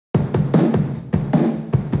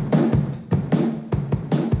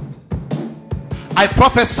I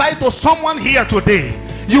prophesy to someone here today,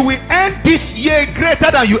 you will end this year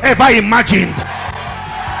greater than you ever imagined.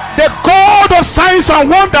 The God of signs and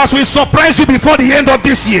wonders will surprise you before the end of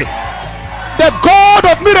this year. The God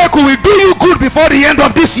of miracle will do you good before the end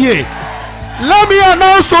of this year. Let me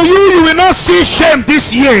announce to you, you will not see shame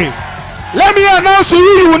this year. Let me announce to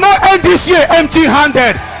you, you will not end this year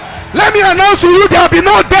empty-handed. Let me announce to you, there will be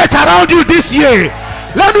no death around you this year.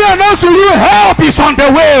 Let me announce to you, help is on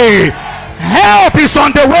the way. Help is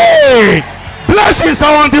on the way. Blessings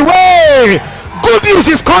are on the way. Good news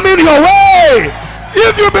is coming your way.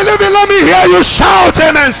 If you believe it, let me hear you shout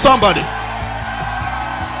amen, somebody.